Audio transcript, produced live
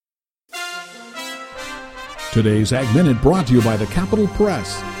Today's Ag Minute brought to you by the Capital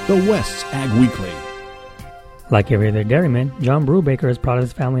Press, the West's Ag Weekly. Like every other dairyman, John Brubaker is proud of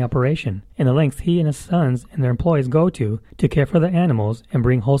his family operation and the lengths he and his sons and their employees go to care for the animals and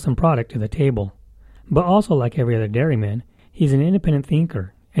bring wholesome product to the table. But also like every other dairyman, he's an independent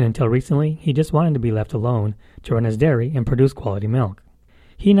thinker, and until recently, he just wanted to be left alone to run his dairy and produce quality milk.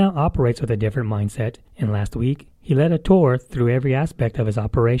 He now operates with a different mindset, and last week, he led a tour through every aspect of his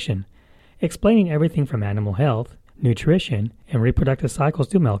operation, explaining everything from animal health, nutrition, and reproductive cycles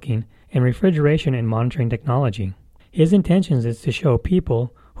to milking, and refrigeration and monitoring technology. His intentions is to show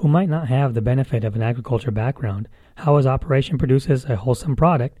people who might not have the benefit of an agriculture background how his operation produces a wholesome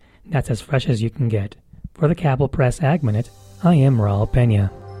product that's as fresh as you can get. For the Capital Press Ag Minute, I am Raul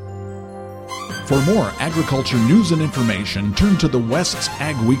Pena. For more agriculture news and information, turn to the West's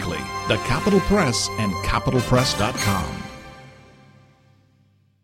Ag Weekly, the Capital Press, and capitalpress.com.